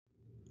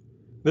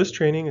This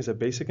training is a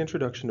basic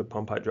introduction to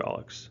pump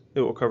hydraulics.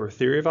 It will cover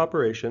theory of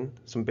operation,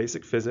 some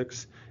basic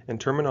physics, and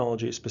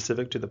terminology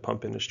specific to the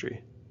pump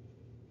industry.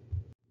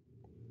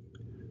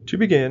 To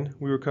begin,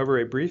 we will cover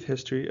a brief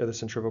history of the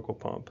centrifugal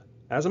pump.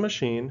 As a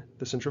machine,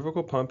 the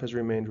centrifugal pump has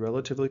remained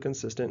relatively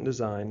consistent in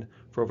design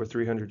for over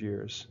 300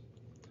 years.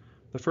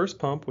 The first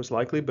pump was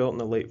likely built in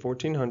the late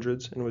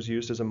 1400s and was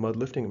used as a mud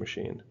lifting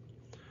machine.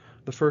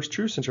 The first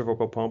true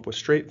centrifugal pump with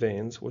straight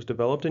vanes was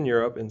developed in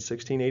Europe in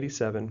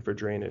 1687 for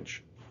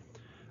drainage.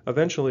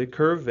 Eventually,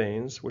 curved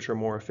vanes, which are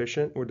more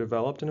efficient, were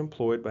developed and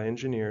employed by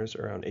engineers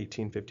around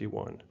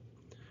 1851.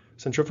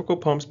 Centrifugal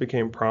pumps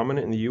became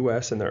prominent in the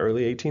US in the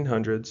early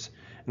 1800s,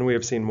 and we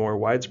have seen more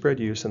widespread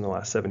use in the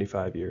last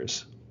 75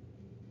 years.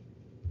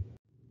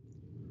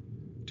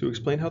 To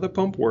explain how the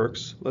pump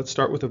works, let's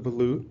start with a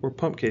volute or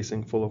pump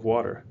casing full of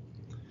water.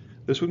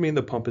 This would mean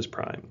the pump is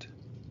primed.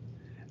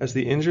 As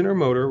the engine or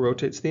motor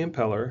rotates the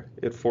impeller,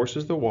 it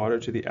forces the water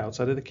to the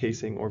outside of the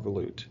casing or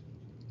volute.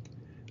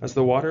 As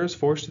the water is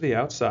forced to the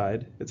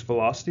outside, its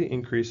velocity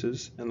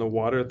increases and the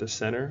water at the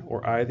center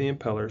or eye of the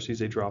impeller sees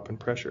a drop in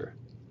pressure.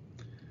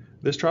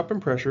 This drop in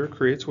pressure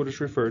creates what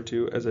is referred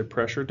to as a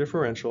pressure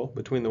differential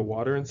between the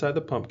water inside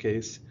the pump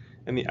case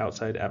and the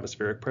outside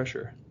atmospheric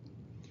pressure.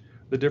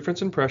 The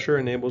difference in pressure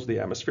enables the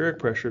atmospheric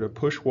pressure to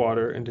push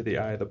water into the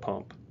eye of the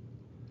pump.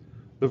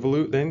 The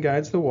volute then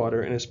guides the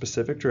water in a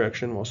specific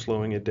direction while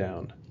slowing it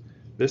down.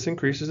 This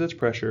increases its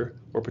pressure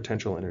or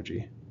potential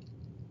energy.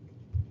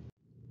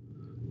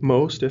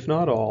 Most, if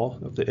not all,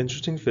 of the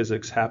interesting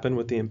physics happen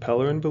with the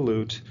impeller and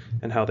volute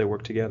and how they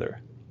work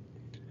together.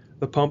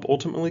 The pump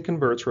ultimately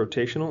converts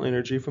rotational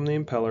energy from the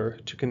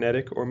impeller to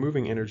kinetic or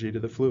moving energy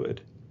to the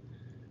fluid.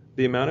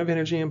 The amount of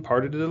energy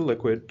imparted to the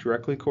liquid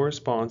directly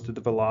corresponds to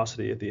the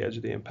velocity at the edge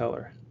of the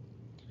impeller.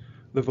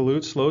 The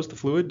volute slows the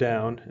fluid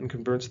down and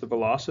converts the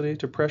velocity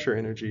to pressure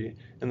energy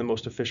in the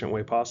most efficient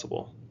way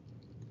possible.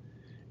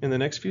 In the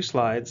next few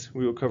slides,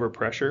 we will cover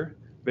pressure,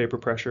 vapor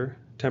pressure,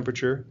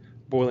 temperature,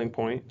 boiling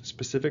point,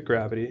 specific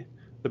gravity,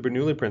 the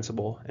Bernoulli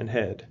principle, and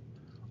head.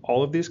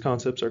 All of these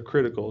concepts are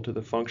critical to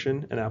the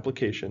function and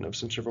application of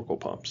centrifugal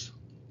pumps.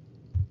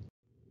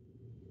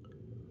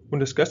 When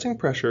discussing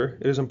pressure,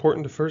 it is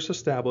important to first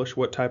establish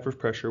what type of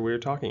pressure we are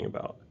talking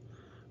about.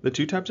 The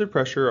two types of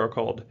pressure are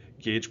called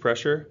gauge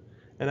pressure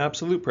and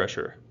absolute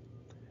pressure.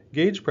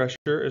 Gauge pressure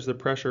is the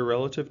pressure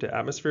relative to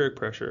atmospheric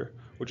pressure,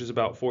 which is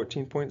about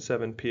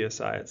 14.7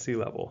 psi at sea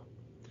level.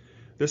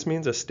 This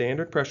means a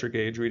standard pressure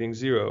gauge reading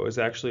 0 is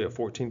actually at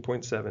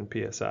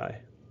 14.7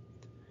 psi.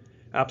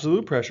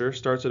 Absolute pressure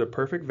starts at a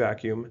perfect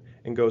vacuum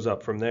and goes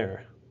up from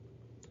there.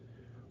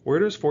 Where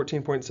does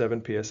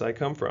 14.7 psi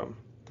come from?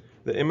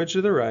 The image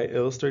to the right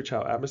illustrates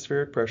how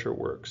atmospheric pressure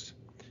works.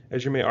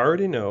 As you may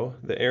already know,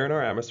 the air in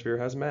our atmosphere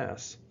has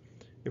mass.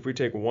 If we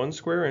take 1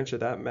 square inch of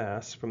that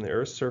mass from the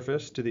Earth's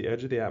surface to the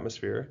edge of the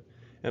atmosphere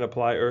and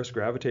apply Earth's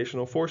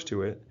gravitational force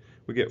to it,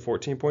 we get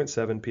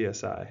 14.7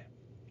 psi.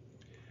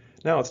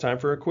 Now it's time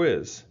for a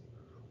quiz.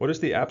 What is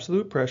the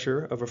absolute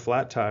pressure of a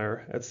flat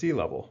tire at sea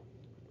level?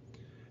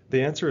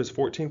 The answer is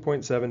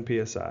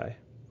 14.7 psi.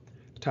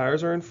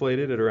 Tires are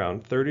inflated at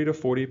around 30 to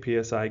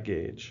 40 psi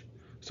gauge,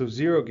 so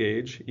 0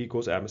 gauge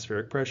equals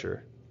atmospheric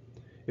pressure.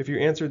 If you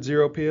answered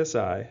 0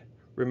 psi,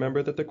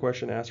 remember that the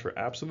question asked for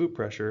absolute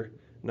pressure,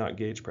 not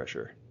gauge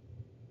pressure.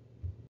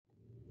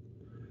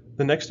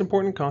 The next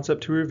important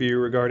concept to review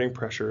regarding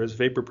pressure is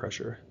vapor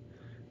pressure.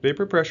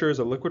 Vapor pressure is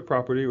a liquid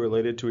property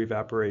related to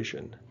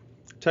evaporation.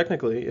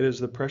 Technically, it is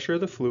the pressure of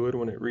the fluid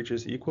when it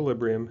reaches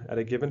equilibrium at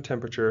a given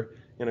temperature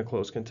in a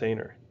closed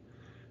container.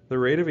 The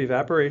rate of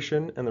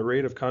evaporation and the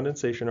rate of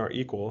condensation are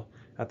equal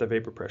at the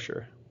vapor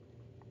pressure.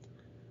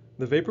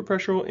 The vapor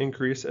pressure will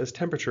increase as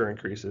temperature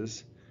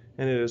increases,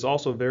 and it is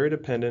also very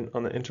dependent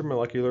on the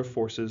intermolecular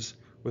forces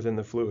within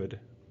the fluid.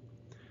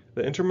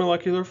 The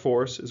intermolecular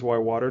force is why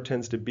water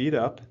tends to bead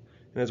up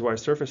and is why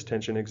surface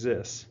tension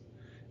exists.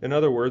 In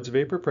other words,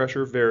 vapor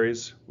pressure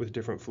varies with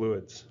different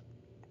fluids.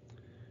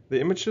 The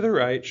image to the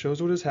right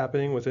shows what is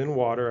happening within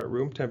water at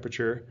room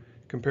temperature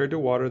compared to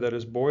water that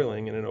is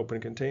boiling in an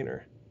open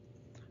container.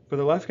 For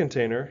the left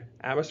container,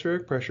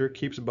 atmospheric pressure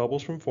keeps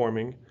bubbles from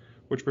forming,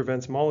 which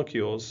prevents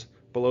molecules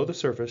below the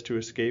surface to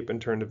escape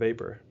and turn to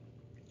vapor.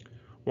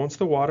 Once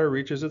the water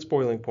reaches its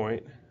boiling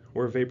point,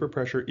 where vapor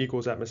pressure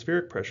equals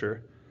atmospheric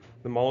pressure,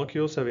 the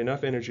molecules have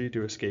enough energy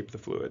to escape the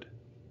fluid.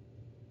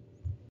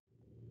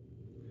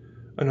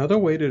 Another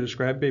way to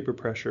describe vapor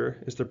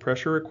pressure is the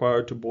pressure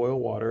required to boil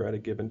water at a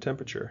given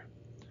temperature.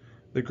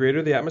 The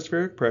greater the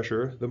atmospheric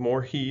pressure, the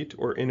more heat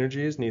or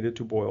energy is needed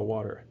to boil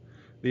water.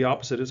 The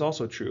opposite is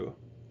also true.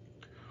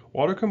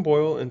 Water can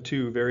boil in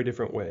two very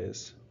different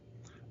ways.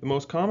 The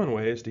most common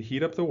way is to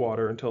heat up the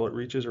water until it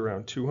reaches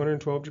around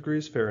 212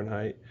 degrees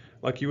Fahrenheit,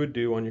 like you would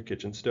do on your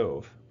kitchen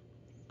stove.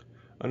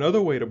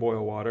 Another way to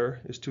boil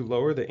water is to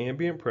lower the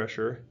ambient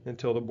pressure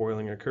until the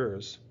boiling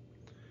occurs.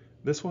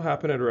 This will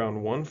happen at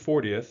around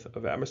 1/40th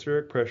of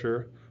atmospheric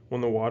pressure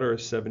when the water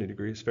is 70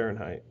 degrees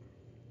Fahrenheit.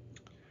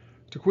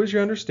 To quiz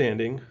your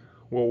understanding,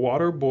 will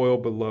water boil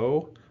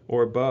below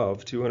or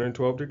above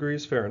 212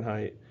 degrees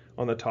Fahrenheit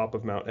on the top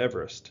of Mount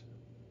Everest?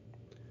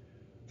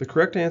 The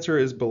correct answer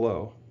is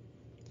below.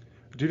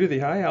 Due to the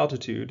high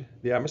altitude,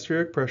 the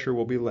atmospheric pressure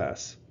will be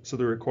less, so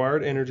the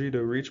required energy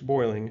to reach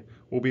boiling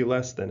will be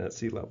less than at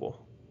sea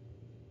level.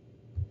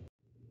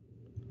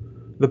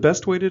 The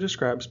best way to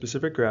describe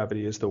specific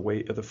gravity is the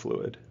weight of the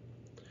fluid.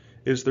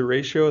 It is the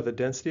ratio of the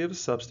density of a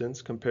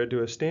substance compared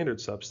to a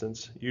standard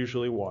substance,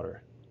 usually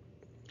water.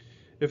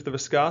 If the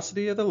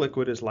viscosity of the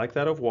liquid is like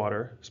that of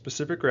water,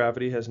 specific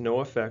gravity has no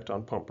effect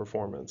on pump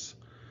performance,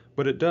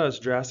 but it does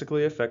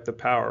drastically affect the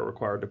power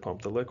required to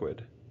pump the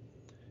liquid.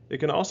 It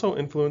can also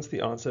influence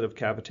the onset of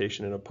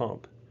cavitation in a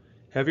pump.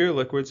 Heavier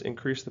liquids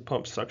increase the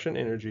pump's suction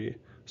energy,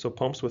 so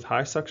pumps with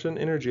high suction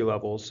energy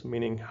levels,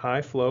 meaning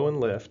high flow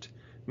and lift,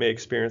 may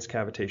experience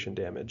cavitation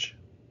damage.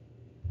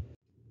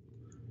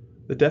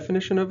 The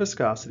definition of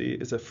viscosity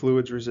is a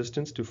fluid's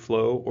resistance to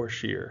flow or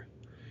shear.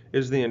 It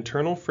is the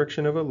internal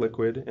friction of a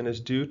liquid and is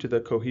due to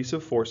the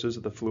cohesive forces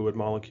of the fluid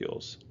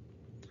molecules.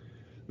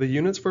 The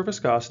units for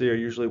viscosity are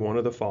usually one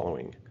of the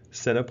following: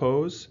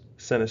 centipose,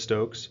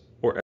 centistokes,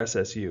 or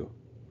SSU.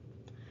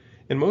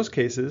 In most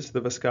cases, the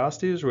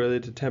viscosity is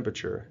related to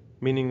temperature,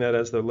 meaning that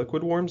as the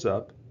liquid warms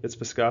up, its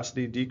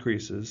viscosity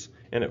decreases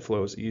and it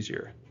flows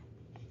easier.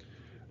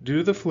 Due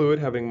to the fluid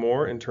having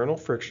more internal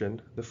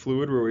friction, the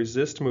fluid will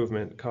resist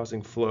movement,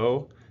 causing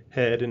flow,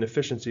 head, and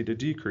efficiency to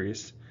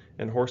decrease,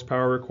 and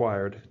horsepower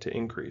required to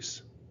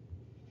increase.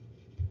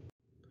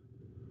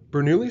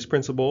 Bernoulli's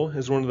principle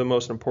is one of the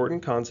most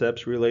important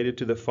concepts related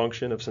to the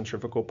function of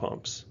centrifugal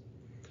pumps.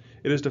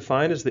 It is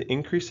defined as the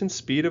increase in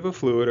speed of a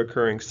fluid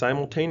occurring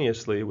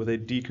simultaneously with a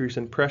decrease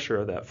in pressure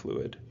of that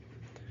fluid.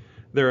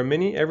 There are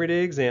many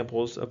everyday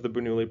examples of the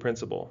Bernoulli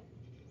principle.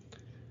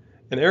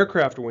 An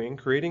aircraft wing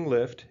creating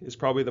lift is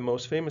probably the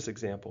most famous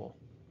example.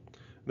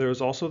 There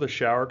is also the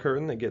shower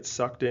curtain that gets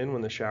sucked in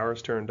when the shower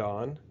is turned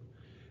on,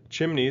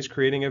 chimneys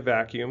creating a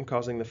vacuum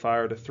causing the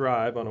fire to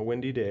thrive on a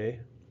windy day,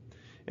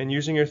 and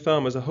using your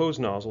thumb as a hose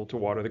nozzle to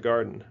water the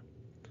garden.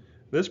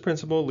 This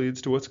principle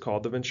leads to what's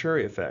called the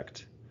Venturi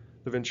effect.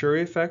 The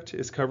Venturi effect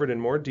is covered in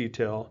more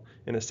detail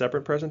in a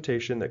separate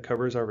presentation that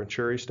covers our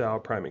Venturi-style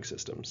priming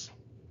systems.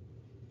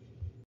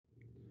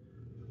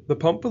 The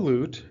pump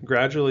volute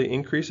gradually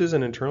increases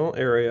in internal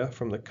area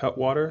from the cut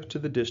water to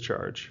the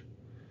discharge.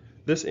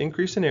 This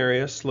increase in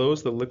area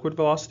slows the liquid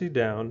velocity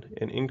down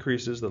and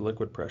increases the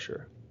liquid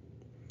pressure.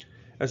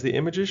 As the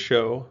images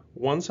show,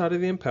 one side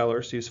of the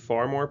impeller sees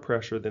far more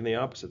pressure than the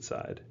opposite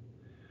side.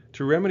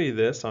 To remedy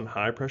this on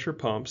high-pressure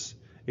pumps,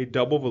 a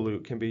double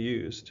volute can be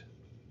used.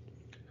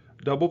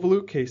 Double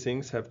volute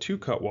casings have two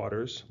cut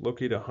waters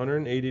located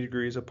 180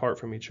 degrees apart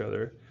from each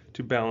other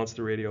to balance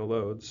the radial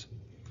loads.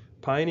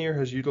 Pioneer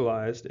has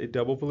utilized a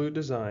double volute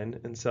design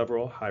in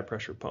several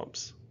high-pressure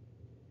pumps.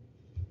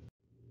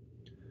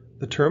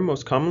 The term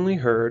most commonly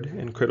heard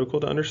and critical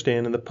to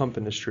understand in the pump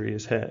industry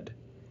is head.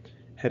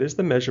 Head is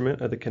the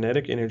measurement of the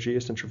kinetic energy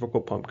a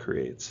centrifugal pump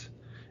creates.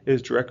 It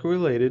is directly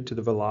related to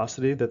the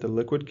velocity that the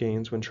liquid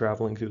gains when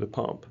traveling through the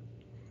pump.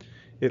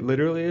 It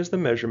literally is the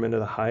measurement of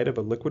the height of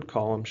a liquid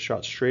column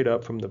shot straight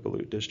up from the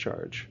volute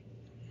discharge.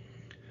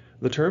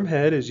 The term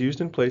head is used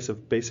in place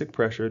of basic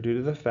pressure due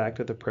to the fact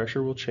that the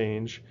pressure will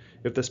change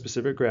if the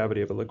specific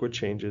gravity of a liquid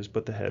changes,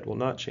 but the head will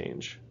not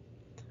change.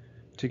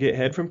 To get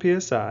head from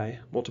psi,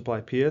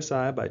 multiply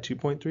psi by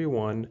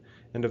 2.31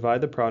 and divide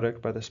the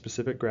product by the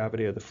specific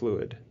gravity of the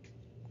fluid.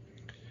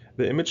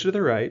 The image to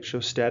the right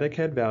shows static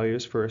head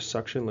values for a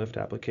suction lift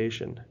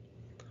application.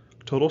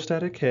 Total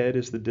static head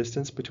is the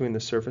distance between the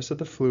surface of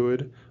the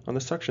fluid on the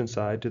suction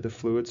side to the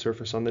fluid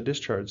surface on the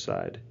discharge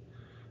side.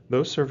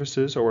 Those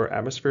surfaces are where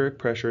atmospheric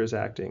pressure is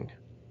acting.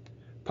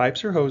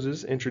 Pipes or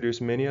hoses introduce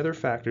many other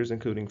factors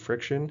including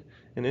friction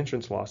and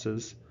entrance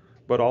losses,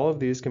 but all of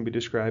these can be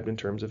described in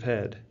terms of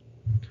head.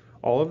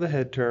 All of the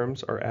head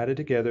terms are added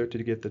together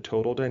to get the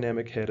total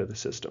dynamic head of the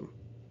system.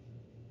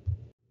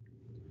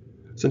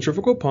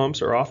 Centrifugal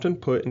pumps are often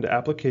put into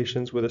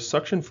applications where the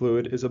suction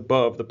fluid is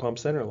above the pump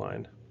center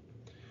line.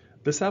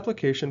 This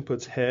application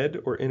puts head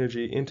or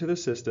energy into the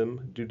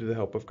system due to the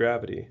help of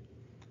gravity.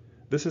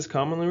 This is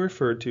commonly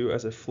referred to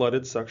as a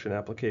flooded suction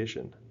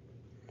application.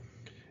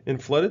 In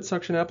flooded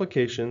suction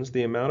applications,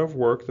 the amount of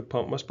work the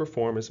pump must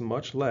perform is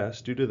much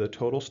less due to the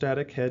total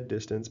static head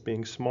distance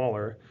being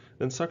smaller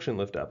than suction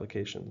lift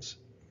applications.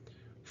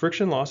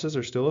 Friction losses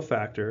are still a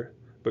factor,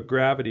 but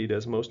gravity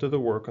does most of the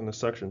work on the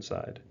suction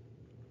side.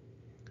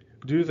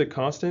 Due to the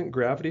constant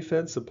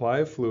gravity-fed supply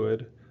of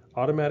fluid,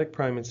 automatic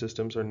priming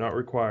systems are not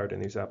required in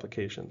these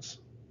applications.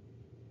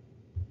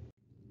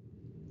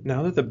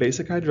 Now that the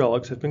basic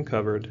hydraulics have been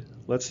covered,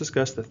 let's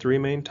discuss the three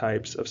main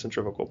types of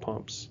centrifugal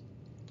pumps.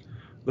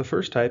 The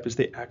first type is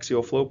the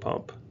axial flow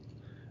pump.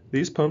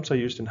 These pumps are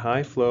used in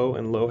high flow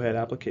and low head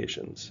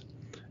applications.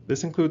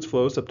 This includes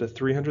flows up to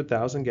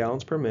 300,000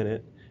 gallons per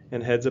minute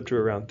and heads up to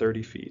around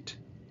 30 feet.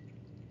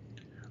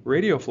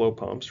 Radial flow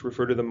pumps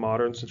refer to the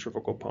modern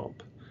centrifugal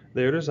pump.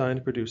 They are designed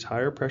to produce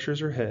higher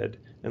pressures or head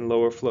and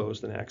lower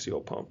flows than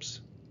axial pumps.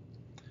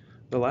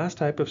 The last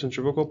type of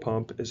centrifugal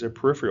pump is a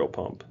peripheral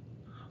pump,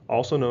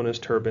 also known as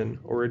turbine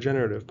or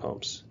regenerative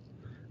pumps.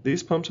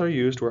 These pumps are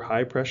used where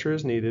high pressure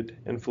is needed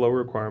and flow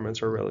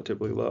requirements are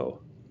relatively low.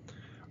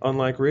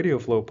 Unlike radial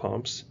flow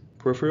pumps,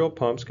 peripheral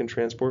pumps can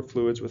transport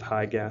fluids with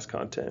high gas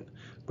content,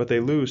 but they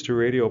lose to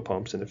radial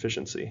pumps in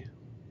efficiency.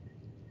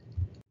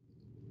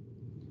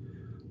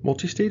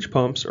 Multi-stage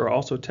pumps are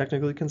also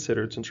technically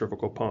considered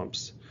centrifugal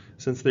pumps,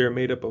 since they are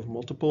made up of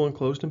multiple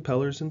enclosed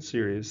impellers in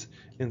series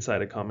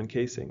inside a common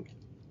casing.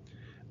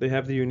 They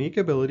have the unique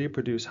ability to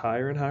produce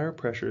higher and higher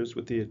pressures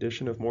with the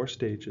addition of more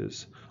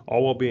stages,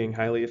 all while being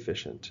highly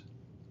efficient.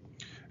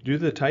 Due to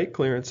the tight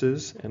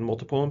clearances and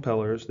multiple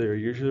impellers, they are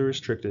usually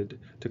restricted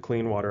to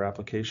clean water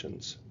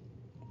applications.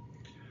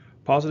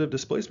 Positive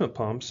displacement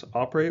pumps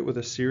operate with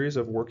a series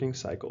of working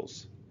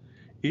cycles.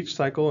 Each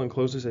cycle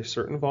encloses a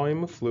certain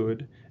volume of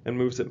fluid and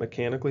moves it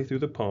mechanically through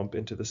the pump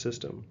into the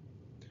system.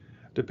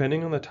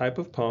 Depending on the type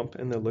of pump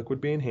and the liquid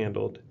being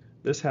handled,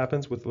 this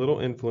happens with little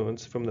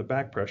influence from the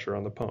back pressure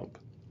on the pump.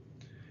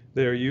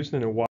 They are used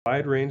in a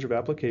wide range of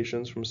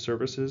applications, from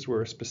services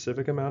where a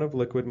specific amount of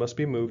liquid must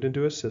be moved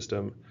into a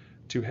system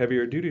to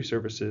heavier duty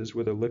services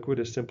where the liquid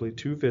is simply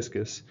too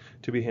viscous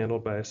to be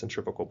handled by a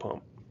centrifugal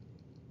pump.